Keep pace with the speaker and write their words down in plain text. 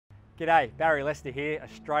G'day, Barrie Lester here,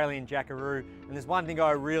 Australian Jackaroo, and there's one thing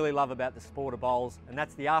I really love about the sport of bowls, and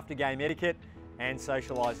that's the after-game etiquette and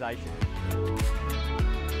socialisation.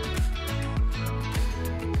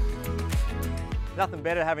 Nothing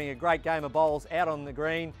better having a great game of bowls out on the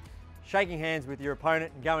green, shaking hands with your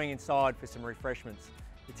opponent and going inside for some refreshments.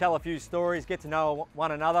 You tell a few stories, get to know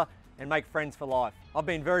one another and make friends for life. I've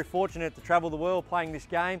been very fortunate to travel the world playing this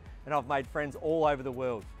game, and I've made friends all over the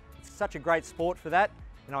world. It's such a great sport for that,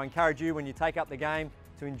 and I encourage you when you take up the game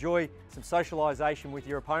to enjoy some socialisation with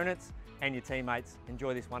your opponents and your teammates.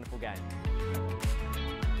 Enjoy this wonderful game.